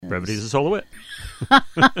Brevity is a soul of wit.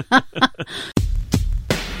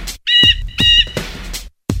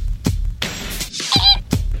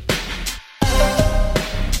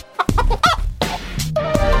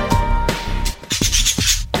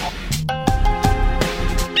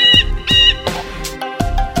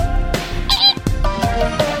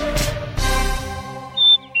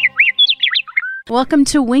 Welcome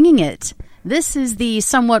to Winging It. This is the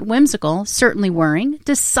somewhat whimsical, certainly whirring,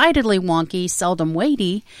 decidedly wonky, seldom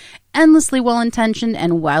weighty, endlessly well-intentioned,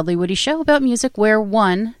 and wildly witty show about music where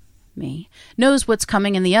one, me, knows what's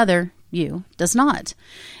coming and the other, you, does not.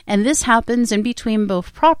 And this happens in between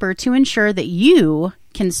both proper to ensure that you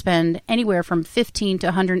can spend anywhere from 15 to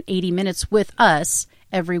 180 minutes with us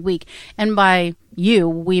every week. And by you,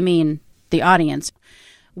 we mean the audience.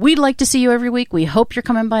 We'd like to see you every week. We hope you're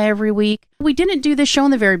coming by every week. We didn't do this show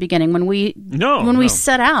in the very beginning. When we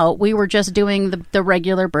set out, we were just doing the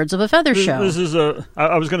regular Birds of a Feather show. This is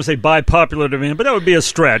I was going to say by popular demand, but that would be a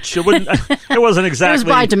stretch. It wouldn't. It wasn't exactly. It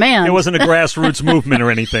was by demand. It wasn't a grassroots movement or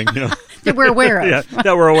anything. That we're aware of. Yeah,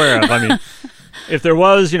 that we're aware of. I mean, if there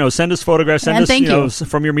was, send us photographs, send us,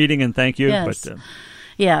 from your meeting, and thank you. Yes. But,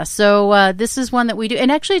 yeah. So this is one that we do, and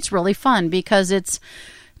actually, it's really fun because it's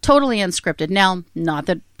totally unscripted. Now, not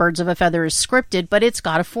that Birds of a Feather is scripted, but it's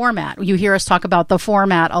got a format. You hear us talk about the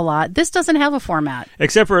format a lot. This doesn't have a format.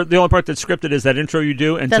 Except for the only part that's scripted is that intro you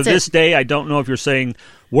do. And to this day, I don't know if you're saying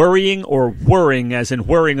worrying or whirring, as in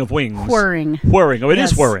whirring of wings. Whirring. Whirring. Oh, it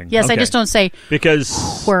is whirring. Yes, okay. I just don't say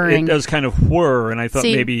because whirring. It does kind of whir, and I thought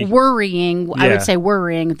maybe worrying. Yeah. I would say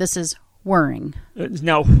worrying. This is whirring.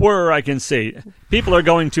 Now, whir, I can see. People are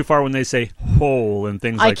going too far when they say whole and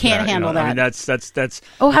things like that. I can't handle that. I mean, that's.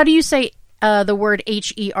 Oh, how do you say the word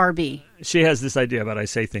H-E-R-B? She has this idea about I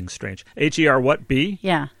say things strange. H-E-R what? B?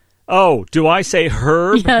 Yeah. Oh, do I say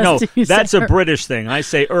herb? Yes, no, that's a British thing. I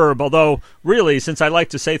say herb, although really, since I like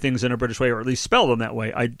to say things in a British way, or at least spell them that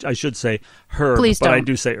way, I should say herb. Please but don't. I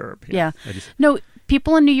do say herb. Yeah. No,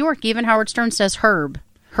 people in New York, even Howard Stern says herb.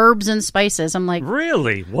 Herbs and spices. I'm like,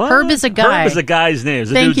 really? What? Herb is a guy. Herb is a guy's name.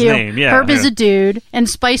 It's a Thank dude's you. name. Yeah. Herb is a dude, and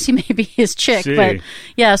spicy may be his chick. Gee. But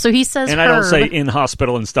yeah, so he says and herb. I don't say in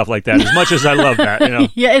hospital and stuff like that. As much as I love that,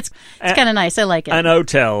 Yeah, it's kind of nice. I like it. An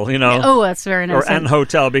hotel, Oh, that's very nice. Or an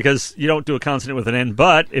hotel, because you don't do a consonant with an N.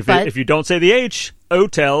 But if you don't say the H,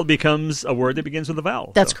 hotel becomes a word that begins with a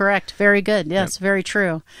vowel. That's correct. Very good. Yes, very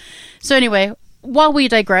true. So anyway, while we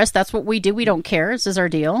digress, that's what we do. We don't care. This is our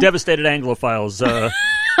deal. Devastated Anglophiles.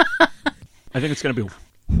 I think it's going to be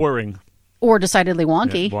whirring. Or decidedly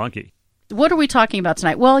wonky. Yeah, wonky. What are we talking about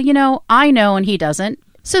tonight? Well, I know and he doesn't.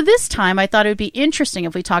 So this time I thought it would be interesting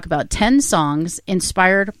if we talk about 10 songs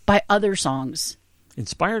inspired by other songs.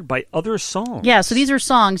 Inspired by other songs? Yeah, so these are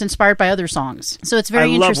songs inspired by other songs. So it's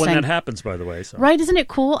very interesting. I love when that happens, by the way. So. Right, isn't it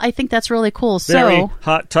cool? I think that's really cool. Very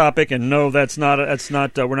hot topic, and no, there's not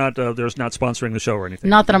sponsoring the show or anything.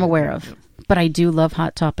 Not that I'm aware of. But I do love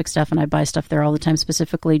Hot Topic stuff, and I buy stuff there all the time,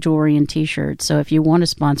 specifically jewelry and T-shirts. So if you want to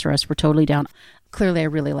sponsor us, we're totally down. Clearly, I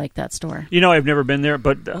really like that store. I've never been there,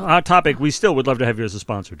 but Hot Topic, we still would love to have you as a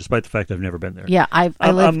sponsor, despite the fact I've never been there. Yeah, I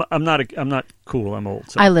live. I'm not cool. I'm old.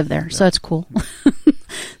 So. I live there, so it's cool.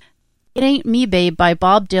 It Ain't Me, Babe by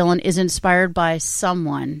Bob Dylan is inspired by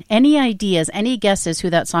someone. Any ideas, any guesses who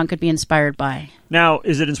that song could be inspired by? Now,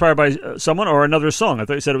 is it inspired by someone or another song? I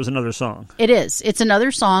thought you said it was another song. It is. It's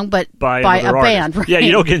another song, but by a band. Right? Yeah,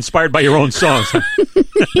 you don't get inspired by your own songs.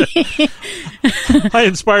 I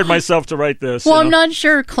inspired myself to write this. Well, I'm not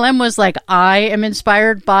sure. Clem was like, I am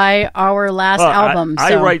inspired by our last album.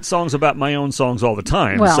 I write songs about my own songs all the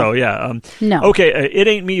time. Well, so, yeah. No. Okay, It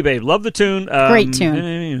Ain't Me, Babe. Love the tune. Great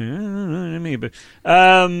tune.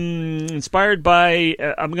 Inspired by,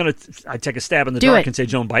 I take a stab in the dark and say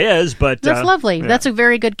Joan Baez, but... That's lovely. Yeah. That's a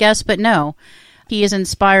very good guess, but no. He is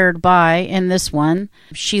inspired by, in this one,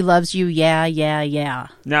 She Loves You, Yeah, Yeah, Yeah.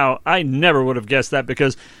 Now, I never would have guessed that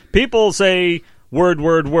because people say word,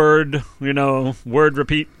 word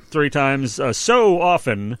repeat 3 times so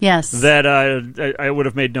often that I would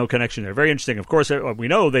have made no connection there. Very interesting. Of course, we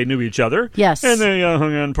know they knew each other. Yes. And they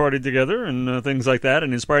hung out and partied together and things like that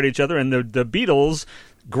and inspired each other. And the Beatles,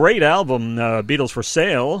 great album, Beatles for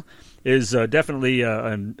Sale, is definitely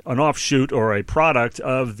an offshoot or a product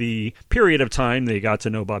of the period of time they got to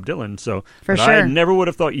know Bob Dylan. So For sure. I never would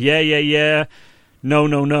have thought, yeah, no.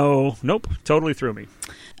 Nope, totally threw me.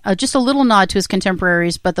 Just a little nod to his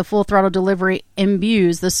contemporaries, but the Full Throttle delivery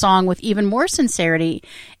imbues the song with even more sincerity.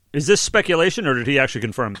 Is this speculation, or did he actually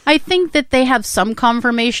confirm? I think that they have some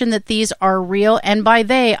confirmation that these are real, and by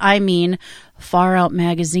they, I mean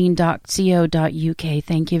faroutmagazine.co.uk.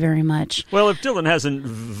 Thank you very much. Well, if Dylan hasn't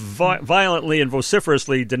violently and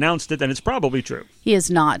vociferously denounced it, then it's probably true. He is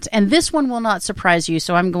not. And this one will not surprise you,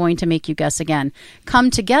 so I'm going to make you guess again.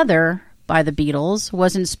 Come Together by the Beatles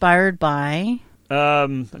was inspired by...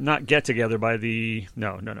 Not Get Together by the...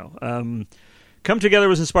 No. Come Together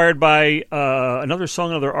was inspired by another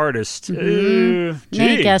song, another artist. Any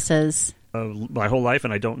guesses? My whole life,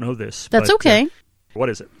 and I don't know this. That's okay. What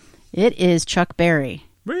is it? It is Chuck Berry.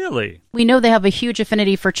 Really? We know they have a huge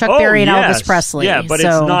affinity for Chuck Berry and Elvis Presley. Yeah, but it's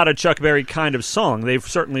not a Chuck Berry kind of song. They've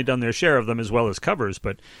certainly done their share of them as well as covers,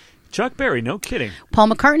 but Chuck Berry, no kidding. Paul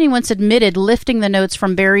McCartney once admitted lifting the notes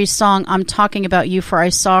from Berry's song I'm Talking About You for I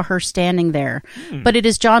Saw Her Standing There. But it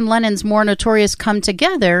is John Lennon's more notorious Come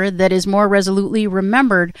Together that is more resolutely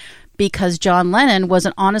remembered because John Lennon was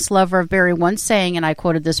an honest lover of Berry, once saying, and I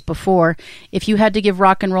quoted this before, if you had to give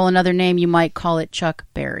rock and roll another name, you might call it Chuck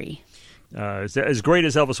Berry. As great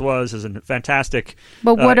as Elvis was, as a fantastic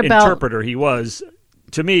interpreter he was,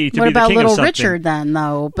 to me, to what be the about king Little of something. Richard then,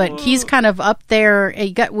 though? But he's kind of up there.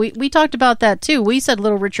 We talked about that, too. We said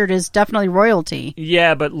Little Richard is definitely royalty.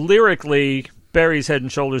 Yeah, but lyrically, Berry's head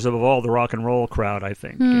and shoulders above all the rock and roll crowd, I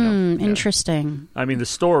think. Interesting. I mean, the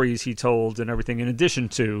stories he told and everything, in addition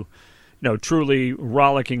to truly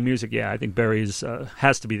rollicking music, I think Berry's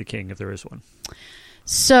has to be the king if there is one.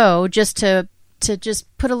 So, just to just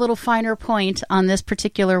put a little finer point on this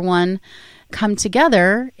particular one, Come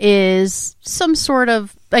Together is some sort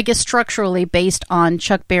of, I guess, structurally based on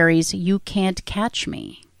Chuck Berry's You Can't Catch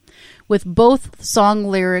Me, with both song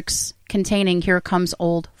lyrics containing Here Comes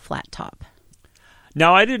Old Flat Top.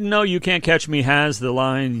 Now, I didn't know You Can't Catch Me has the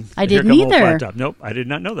line, I didn't Here Come Old either. Flat Top. Nope, I did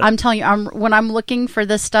not know that. I'm telling you, when I'm looking for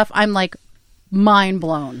this stuff, I'm like mind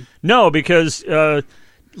blown. No, because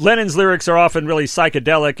Lennon's lyrics are often really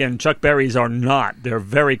psychedelic and Chuck Berry's are not. They're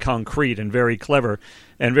very concrete and very clever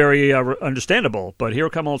and very understandable. But Here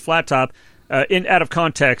Come Old Flat Top, out of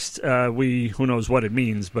context, who knows what it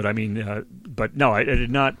means. But I mean, but no, I did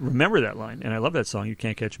not remember that line. And I love that song, You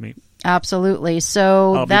Can't Catch Me. Absolutely.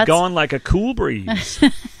 So I'll be gone like a cool breeze.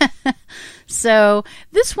 So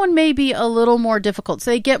this one may be a little more difficult.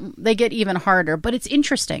 So they get even harder, but it's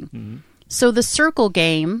interesting. Mm-hmm. So The Circle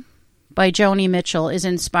Game by Joni Mitchell is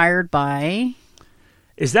inspired by...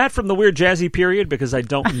 Is that from the weird jazzy period? Because I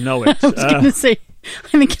don't know it. I was going to say, I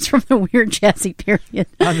think it's from the weird jazzy period.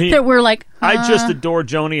 I mean, that we're like, I just adore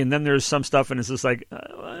Joni, and then there's some stuff, and it's just like,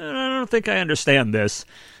 I don't think I understand this.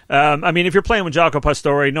 I mean, if you're playing with Jaco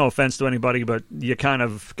Pastori, no offense to anybody, but you kind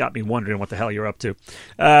of got me wondering what the hell you're up to.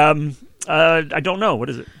 I don't know. What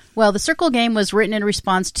is it? Well, The Circle Game was written in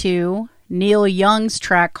response to Neil Young's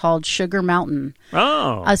track called Sugar Mountain.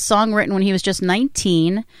 Oh. A song written when he was just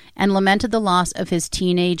 19 and lamented the loss of his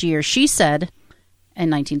teenage years. She said in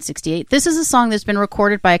 1968, this is a song that's been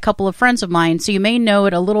recorded by a couple of friends of mine, so you may know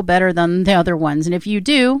it a little better than the other ones. And if you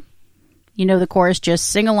do, you know the chorus, just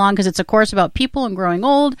sing along, because it's a chorus about people and growing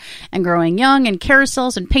old and growing young and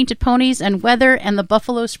carousels and painted ponies and weather and the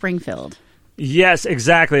Buffalo Springfield. Yes,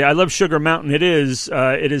 exactly. I love Sugar Mountain. It is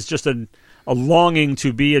just a longing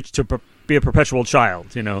to be a perpetual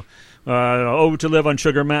child, you know. To live on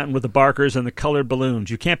Sugar Mountain with the barkers and the colored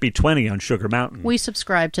balloons. You can't be 20 on Sugar Mountain. We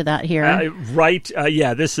subscribe to that here. Right.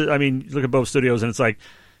 Yeah, this is, I mean, look at both studios and it's like,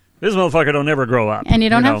 this motherfucker don't ever grow up. And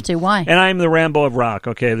you don't have to. Why? And I'm the Rambo of rock,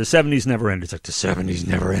 okay? The 70s never ended. It's like, the 70s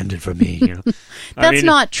never ended for me, you know. That's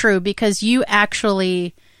not true, because you are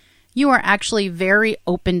actually very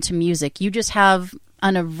open to music. You just have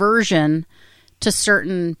an aversion to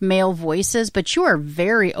certain male voices, but you are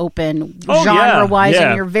very open genre-wise,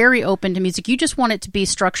 and you're very open to music. You just want it to be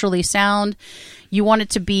structurally sound. You want it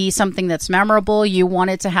to be something that's memorable. You want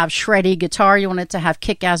it to have shreddy guitar. You want it to have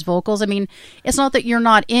kick-ass vocals. I mean, it's not that you're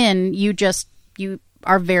not in. You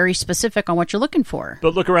are very specific on what you're looking for.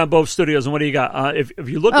 But look around both studios, and what do you got? If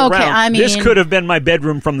you look around, I mean, this could have been my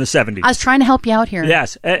bedroom from the 70s. I was trying to help you out here.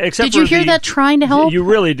 Yes, except did you hear that? Trying to help? You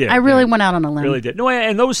really did. I really went out on a limb. Really did. No,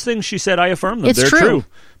 and those things she said, I affirm them. It's They're true.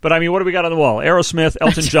 But I mean, what do we got on the wall? Aerosmith,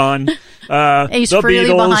 Elton John, Ace the Frehley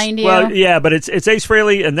Beatles. Behind you. Well, yeah, but it's Ace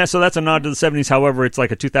Frehley, and that's a nod to the 70s. However, it's like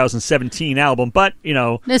a 2017 album. But you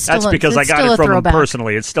know, that's because I got it from him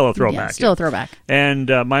personally. It's still a throwback. Yeah, still a throwback. And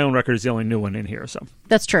my own record is the only new one in here. So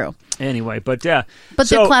that's true. Anyway, but yeah. But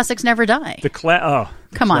the classics never die.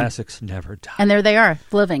 Come on, classics never die. And there they are,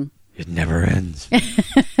 living. It never ends.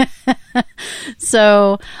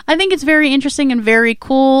 So I think it's very interesting and very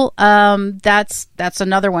cool. That's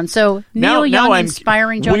another one. So Neil Young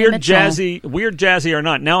inspiring Joni Mitchell. Weird jazzy or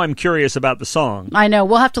not, now I'm curious about the song. I know.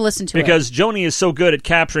 We'll have to listen to because Joni is so good at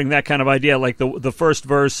capturing that kind of idea, like the first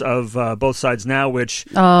verse of Both Sides Now, which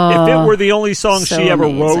if it were the only song so she ever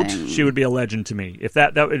wrote, amazing. she would be a legend to me. If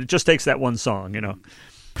that it just takes that one song,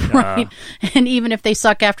 Right. And even if they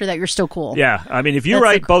suck after that, you're still cool. Yeah. I mean, if you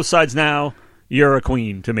write Both Sides Now, you're a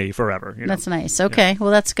queen to me forever. That's nice. Okay, well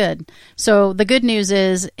that's good. So the good news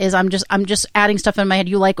is I'm just adding stuff in my head.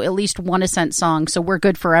 You like at least one Ascent song, so we're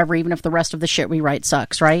good forever, even if the rest of the shit we write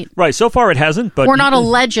sucks, right? Right. So far it hasn't, but we're not a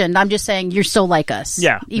legend. I'm just saying you're still like us.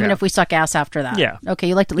 Yeah. Even if we suck ass after that. Yeah. Okay,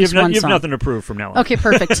 you liked at least one song. You have nothing to prove from now on. Okay,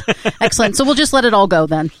 perfect. Excellent. So we'll just let it all go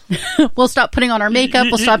then. We'll stop putting on our makeup.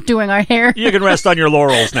 We'll stop doing our hair. You can rest on your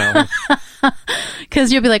laurels now.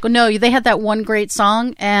 Because you'll be like, well, no, they had that one great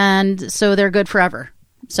song, and so they're good forever.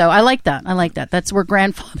 So I like that. We're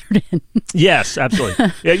grandfathered in. Yes,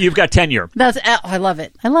 absolutely. Yeah, you've got tenure. I love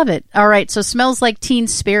it. All right. So Smells Like Teen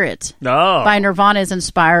Spirit by Nirvana is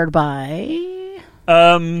inspired by.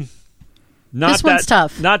 This one's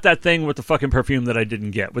tough. Not that thing with the fucking perfume that I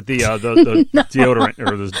didn't get with the deodorant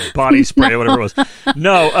or the body spray or whatever it was.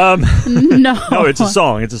 No, no, it's a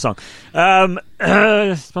song. Smells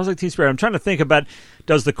Like Teen Spirit. I'm trying to think about.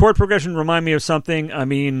 Does the chord progression remind me of something? I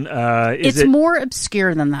mean, it's more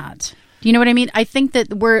obscure than that. Do you know what I mean? I think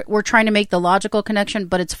that we're trying to make the logical connection,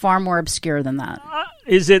 but it's far more obscure than that.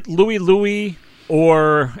 Is it Louie Louie?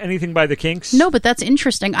 Or anything by the Kinks? No, but that's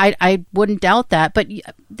interesting. I wouldn't doubt that, but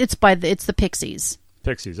it's the Pixies.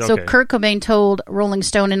 Pixies, okay. So Kurt Cobain told Rolling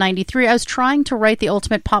Stone in '93, I was trying to write the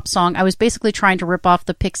ultimate pop song. I was basically trying to rip off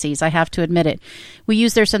the Pixies, I have to admit it. We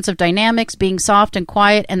use their sense of dynamics, being soft and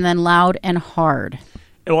quiet, and then loud and hard.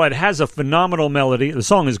 Well, it has a phenomenal melody. The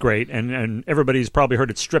song is great, and everybody's probably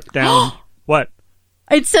heard it stripped down. What?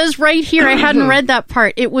 It says right here, I hadn't read that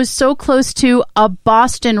part. It was so close to a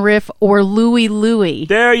Boston riff or Louie Louie.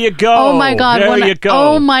 There you go. Oh my God. There you go.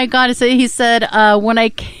 Oh my God. So he said,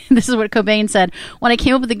 this is what Cobain said, when I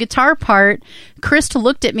came up with the guitar part, Chris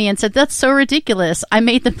looked at me and said, that's so ridiculous. I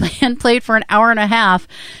made the band play it for an hour and a half.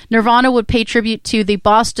 Nirvana would pay tribute to the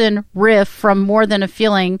Boston riff from More Than a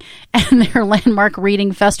Feeling and their landmark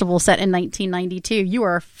reading festival set in 1992. You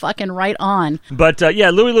are fucking right on. But yeah,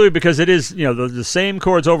 Louie Louie, because it is, the same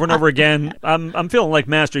chords over and over again. I'm feeling like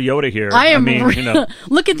Master Yoda here.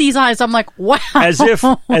 Look at these eyes. I'm like, wow. As if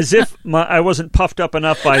I wasn't puffed up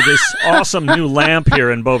enough by this awesome new lamp here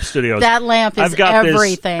in both studios. That lamp is I've got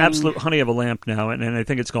everything. This absolute honey of a lamp now, and I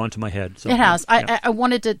think it's gone to my head. So, it has. Yeah. I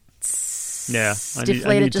wanted to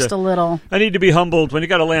deflate it just a little. I need to be humbled. When you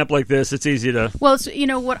got a lamp like this, it's easy to. Well, it's,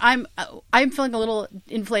 what I'm feeling a little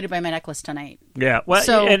inflated by my necklace tonight. Yeah,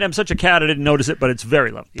 well, and I'm such a cat I didn't notice it, but it's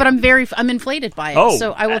very lovely. But I'm inflated by it. Oh,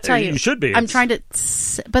 so I will tell you, you should be. I'm trying to,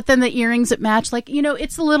 but then the earrings that match,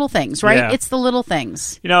 it's the little things, right? Yeah. It's the little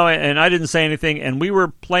things. And I didn't say anything, and we were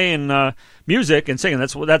playing music and singing.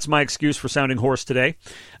 That's my excuse for sounding hoarse today.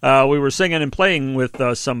 We were singing and playing with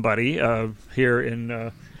somebody here in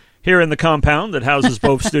the compound that houses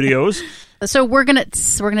both studios. So we're gonna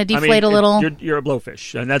deflate a little. You're a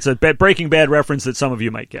blowfish, and that's a Breaking Bad reference that some of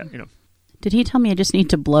you might get. Did he tell me I just need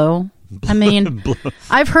to blow? I mean,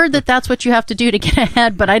 I've heard that that's what you have to do to get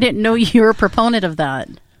ahead, but I didn't know you were a proponent of that.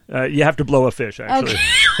 You have to blow a fish, actually.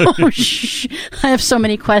 Okay. I have so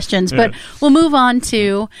many questions, but we'll move on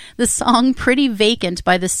to the song Pretty Vacant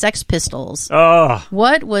by the Sex Pistols. Oh.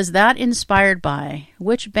 What was that inspired by?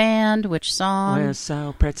 Which band? Which song? We're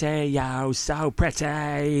so pretty, oh, so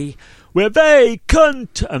pretty. We're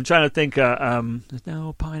vacant. I'm trying to think. There's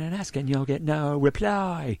no point in asking, you'll get no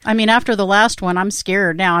reply. I mean, after the last one, I'm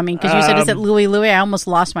scared now. I mean, because you said, is it Louie Louie? I almost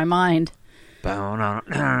lost my mind. You'll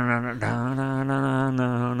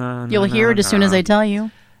hear it as soon as I tell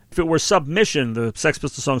you. If it were Submission, the Sex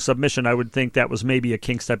Pistols song Submission, I would think that was maybe a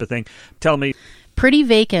Kinks type of thing. Tell me. Pretty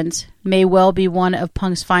Vacant may well be one of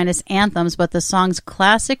punk's finest anthems, but the song's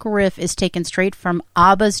classic riff is taken straight from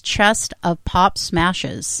ABBA's chest of pop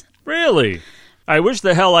smashes. Really? I wish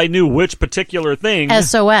the hell I knew which particular thing.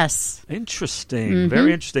 SOS. Interesting. Mm-hmm.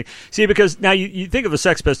 Very interesting. See, because now you think of the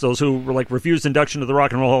Sex Pistols, who were refused induction to the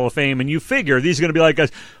Rock and Roll Hall of Fame, and you figure these are going to be like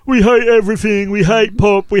guys, we hate everything, we hate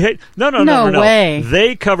pop, we hate... No way.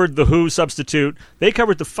 They covered the Who substitute. They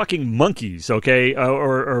covered the fucking Monkees, okay?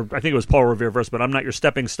 Or I think it was Paul Revere verse, but I'm not your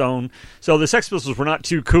stepping stone. So the Sex Pistols were not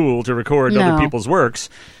too cool to record other people's works.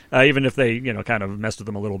 Even if they, kind of messed with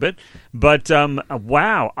them a little bit. But,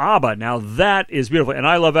 wow, ABBA, now that is is beautiful. And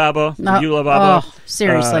I love ABBA. No. You love ABBA. Oh,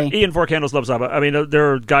 seriously. Ian Four Candles loves ABBA. I mean,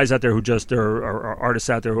 there are guys out there who just, there are artists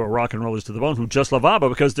out there who are rock and rollers to the bone who just love ABBA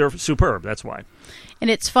because they're superb. That's why. And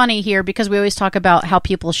it's funny here because we always talk about how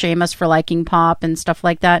people shame us for liking pop and stuff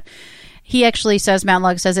like that. He actually says,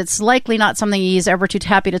 Matlock says, it's likely not something he's ever too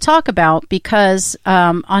happy to talk about because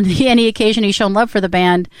on any occasion he's shown love for the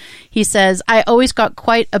band, he says, I always got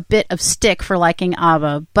quite a bit of stick for liking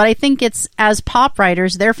ABBA, but I think it's, as pop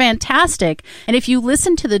writers, they're fantastic. And if you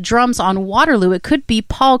listen to the drums on Waterloo, it could be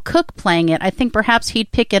Paul Cook playing it. I think perhaps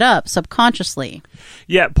he'd pick it up subconsciously.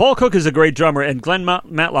 Yeah, Paul Cook is a great drummer, and Glenn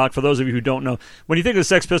Matlock, for those of you who don't know, when you think of the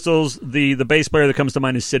Sex Pistols, the bass player that comes to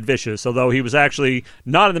mind is Sid Vicious, although he was actually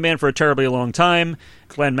not in the band for a terribly long time.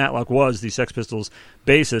 Glenn Matlock was the Sex Pistols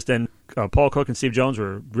bassist, and Paul Cook and Steve Jones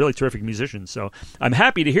were really terrific musicians, so I'm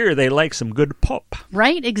happy to hear they like some good pop.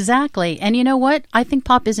 Right, exactly. And you know what? I think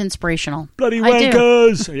pop is inspirational. Bloody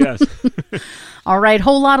wankers! Yes. All right,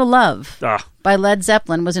 Whole Lotta Love Ah. by Led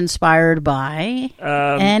Zeppelin was inspired by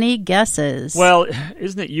any guesses? Well,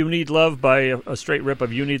 isn't it You Need Love by a straight rip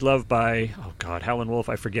of You Need Love by, oh God, Howlin' Wolf,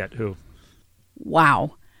 I forget who.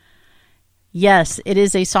 Wow. Yes, it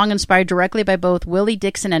is a song inspired directly by both Willie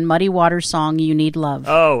Dixon and Muddy Waters' song You Need Love.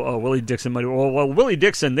 Oh, Willie Dixon. Well, Willie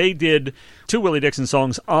Dixon, they did 2 Willie Dixon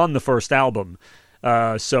songs on the first album.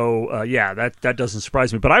 Yeah, that doesn't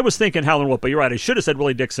surprise me. But I was thinking Howlin' Wolf, but you're right. I should have said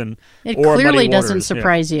Willie Dixon It or clearly Muddy doesn't Waters.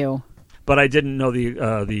 surprise you. But I didn't know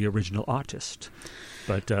the original artist.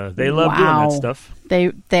 But they love doing that stuff.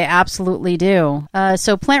 They absolutely do.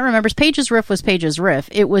 So Plant remembers Page's riff was Page's riff.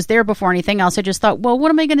 It was there before anything else. I just thought, well, what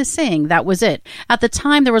am I going to sing? That was it. At the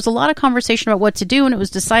time, there was a lot of conversation about what to do, and it was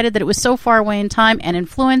decided that it was so far away in time and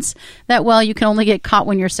influence that, well, you can only get caught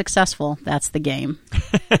when you're successful. That's the game.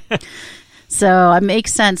 So it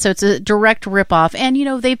makes sense. So it's a direct ripoff. And, you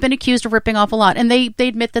know, they've been accused of ripping off a lot, and they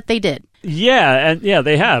admit that they did. Yeah,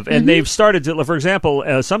 they have. And they've started to, for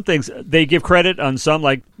example, some things, they give credit on some,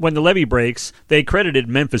 like when the levee breaks, they credited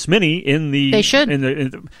Memphis Minnie in the... They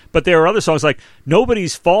should. But there are other songs like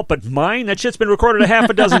Nobody's Fault But Mine. That shit's been recorded a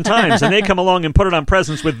half a dozen times, and they come along and put it on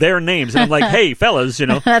Presents with their names. And I'm like, hey, fellas, you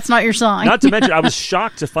know. That's not your song. Not to mention, I was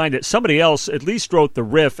shocked to find that somebody else at least wrote the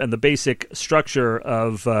riff and the basic structure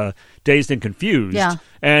of Dazed and Confused. Yeah.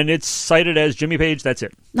 And it's cited as Jimmy Page. That's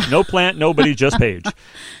it. No Plant, nobody, just Page.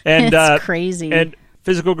 And it's crazy. And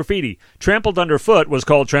Physical Graffiti. Trampled Underfoot was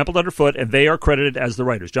called Trampled Underfoot, and they are credited as the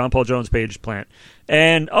writers. John Paul Jones, Page, Plant.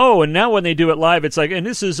 And now when they do it live, it's like, and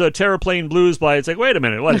this is a Terraplane Blues by, it's like, wait a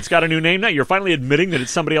minute, what, it's got a new name now? You're finally admitting that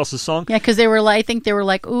it's somebody else's song? Yeah, because I think they were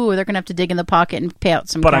like, ooh, they're going to have to dig in the pocket and pay out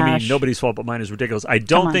some But cash. I mean, Nobody's Fault But Mine is ridiculous. I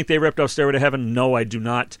don't think they ripped off Stairway to Heaven. No, I do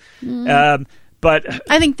not. But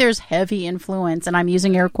I think there's heavy influence, and I'm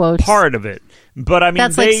using air quotes. Part of it. But I mean,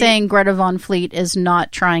 that's like saying Greta Von Fleet is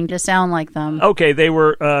not trying to sound like them. Okay, they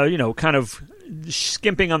were, kind of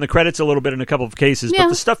skimping on the credits a little bit in a couple of cases, Yeah. but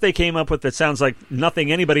the stuff they came up with that sounds like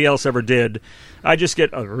nothing anybody else ever did, I just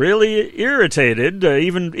get really irritated.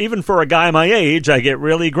 Even for a guy my age, I get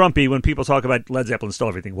really grumpy when people talk about Led Zeppelin stole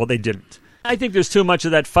everything. Well, they didn't. I think there's too much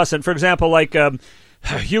of that fuss. And for example, like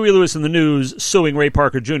Huey Lewis in the News suing Ray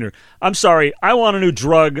Parker Jr. I'm sorry, I Want a New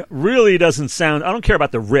Drug really doesn't sound... I don't care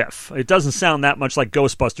about the riff. It doesn't sound that much like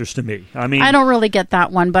Ghostbusters to me. I mean... I don't really get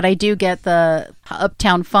that one, but I do get the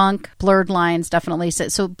Uptown Funk, Blurred Lines definitely.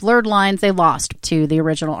 So Blurred Lines, they lost to the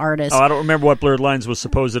original artist. Oh, I don't remember what Blurred Lines was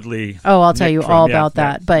supposedly... Oh, I'll tell you all Yeah, about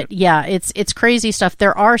that. But yeah, it's crazy stuff.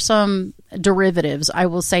 There are some derivatives, I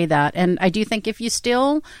will say that. And I do think if you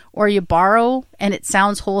steal or you borrow and it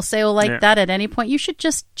sounds wholesale like that at any point, you should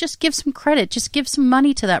just give some credit. Just give some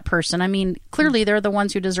money to that person. I mean, clearly they're the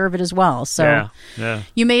ones who deserve it as well. So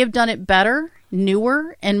you may have done it better,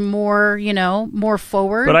 newer, and more, more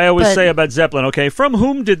forward. But I always say about Zeppelin, okay, from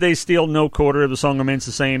whom did they steal No Quarter? The Song Remains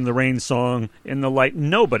the Same, the Rain Song, In the Light?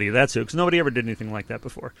 Nobody. That's who, because nobody ever did anything like that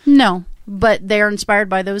before. No, but they're inspired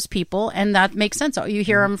by those people, and that makes sense. You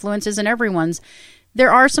hear influences in everyone's.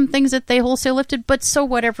 There are some things that they wholesale lifted, but so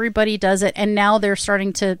what? Everybody does it, and now they're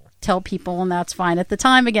starting to tell people, and that's fine. At the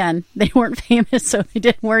time, again, they weren't famous, so they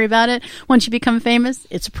didn't worry about it. Once you become famous,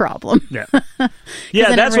 it's a problem. Yeah,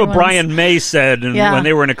 that's what Brian May said when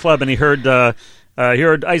they were in a club, and he heard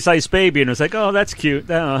Ice Ice Baby, and it was like, oh, that's cute.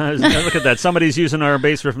 Oh, look at that. Somebody's using our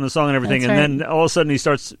bass riff from the song and everything, That's and then all of a sudden he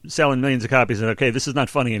starts selling millions of copies, and okay, this is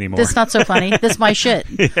not funny anymore. This is not so funny. This is my shit.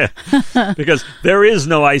 Yeah, because there is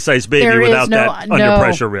no Ice Ice Baby without that Under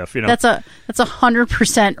Pressure riff. That's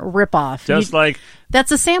 100% ripoff. That's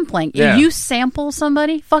a sampling. Yeah. If you sample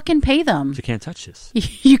somebody, fucking pay them. You can't touch this.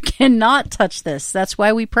 You cannot touch this. That's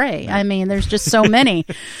why we pray. I mean, there's just so many.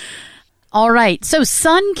 All right. So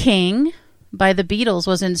Sun King by the Beatles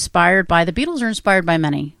was inspired by... The Beatles are inspired by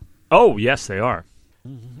many. Oh, yes, they are.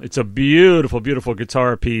 It's a beautiful, beautiful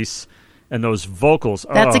guitar piece, and those vocals.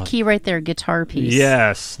 That's a key right there, guitar piece.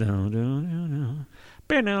 Yes. No.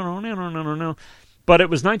 But it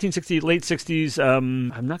was 1960, late 60s.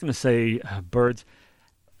 I'm not going to say Birds.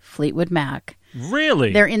 Fleetwood Mac.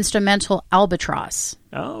 Really? Their instrumental Albatross.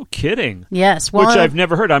 Oh, kidding. Yes. Well, which I've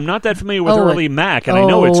never heard. I'm not that familiar with early Mac, and I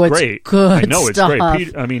know it's great. Good I know stuff.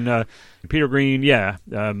 It's great. Peter Green, yeah.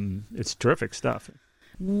 It's terrific stuff.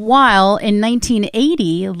 While in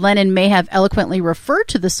 1980, Lennon may have eloquently referred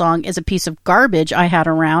to the song as a piece of garbage I had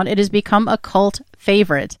around, it has become a cult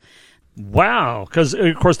favorite. Wow. Because,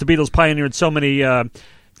 of course, the Beatles pioneered so many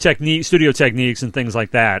studio techniques and things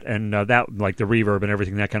like that, and that, like the reverb and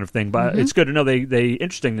everything, that kind of thing. But it's good to know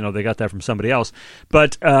interesting to know they got that from somebody else.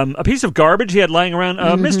 But a piece of garbage he had lying around,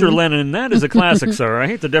 Mr. Lennon, that is a classic, sir. I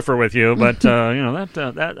hate to differ with you, but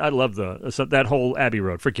that I love that whole Abbey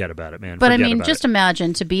Road. Forget about it, man. But I mean, just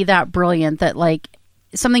imagine to be that brilliant that like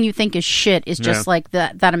something you think is shit is just like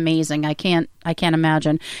that amazing. I can't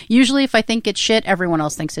imagine. Usually if I think it's shit, everyone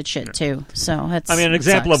else thinks it's shit too. So that's, an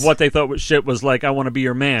example of what they thought was shit was like, I Want to Be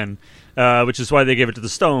Your Man, which is why they gave it to the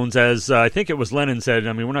Stones, as I think it was Lennon said,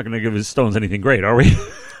 we're not going to give the Stones anything great, are we?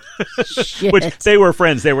 Which they were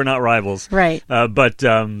friends, they were not rivals, right? But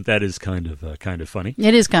that is kind of funny.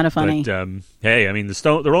 It is kind of funny. But hey,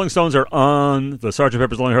 the Rolling Stones are on the Sgt.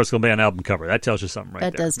 Pepper's Lonely Hearts Club Band album cover. That tells you something, right?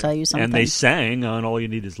 That does tell you something. And they sang on All You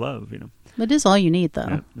Need Is Love. It is all you need, though.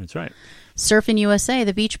 Yeah, that's right. Surfing USA,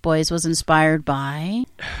 the Beach Boys was inspired by.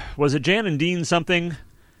 Was it Jan and Dean something?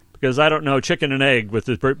 Because I don't know, Chicken and Egg with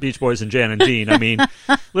the Beach Boys and Jan and Dean.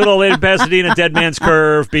 Little Lady Pasadena, Dead Man's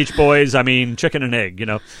Curve, Beach Boys. Chicken and Egg,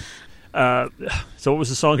 So what was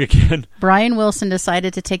the song again? Brian Wilson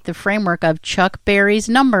decided to take the framework of Chuck Berry's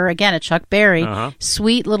number, again, a Chuck Berry,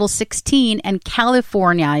 Sweet Little 16, and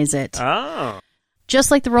Californize it. Oh. Just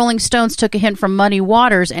like the Rolling Stones took a hint from Muddy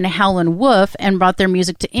Waters and Howlin' Wolf and brought their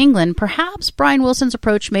music to England, perhaps Brian Wilson's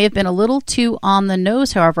approach may have been a little too on the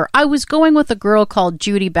nose, however. I was going with a girl called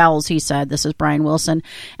Judy Bowles, he said. This is Brian Wilson.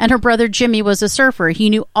 And her brother Jimmy was a surfer. He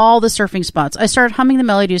knew all the surfing spots. I started humming the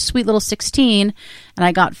melody to Sweet Little 16, and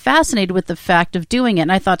I got fascinated with the fact of doing it.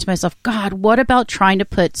 And I thought to myself, God, what about trying to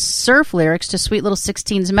put surf lyrics to Sweet Little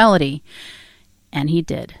 16's melody? And he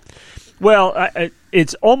did. Well,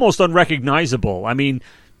 it's almost unrecognizable.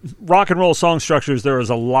 Rock and roll song structures, there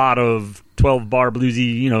is a lot of 12-bar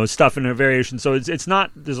bluesy, stuff in a variation. So it's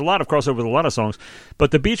not. There's a lot of crossover with a lot of songs.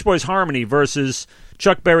 But the Beach Boys harmony versus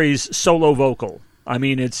Chuck Berry's solo vocal.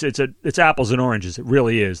 It's apples and oranges. It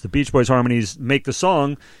really is. The Beach Boys harmonies make the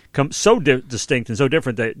song come so distinct and so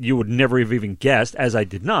different that you would never have even guessed, as I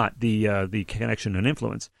did not, the connection and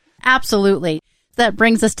influence. Absolutely. That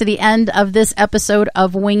brings us to the end of this episode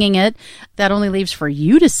of Winging It. That only leaves for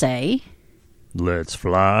you to say, let's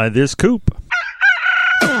fly this coop.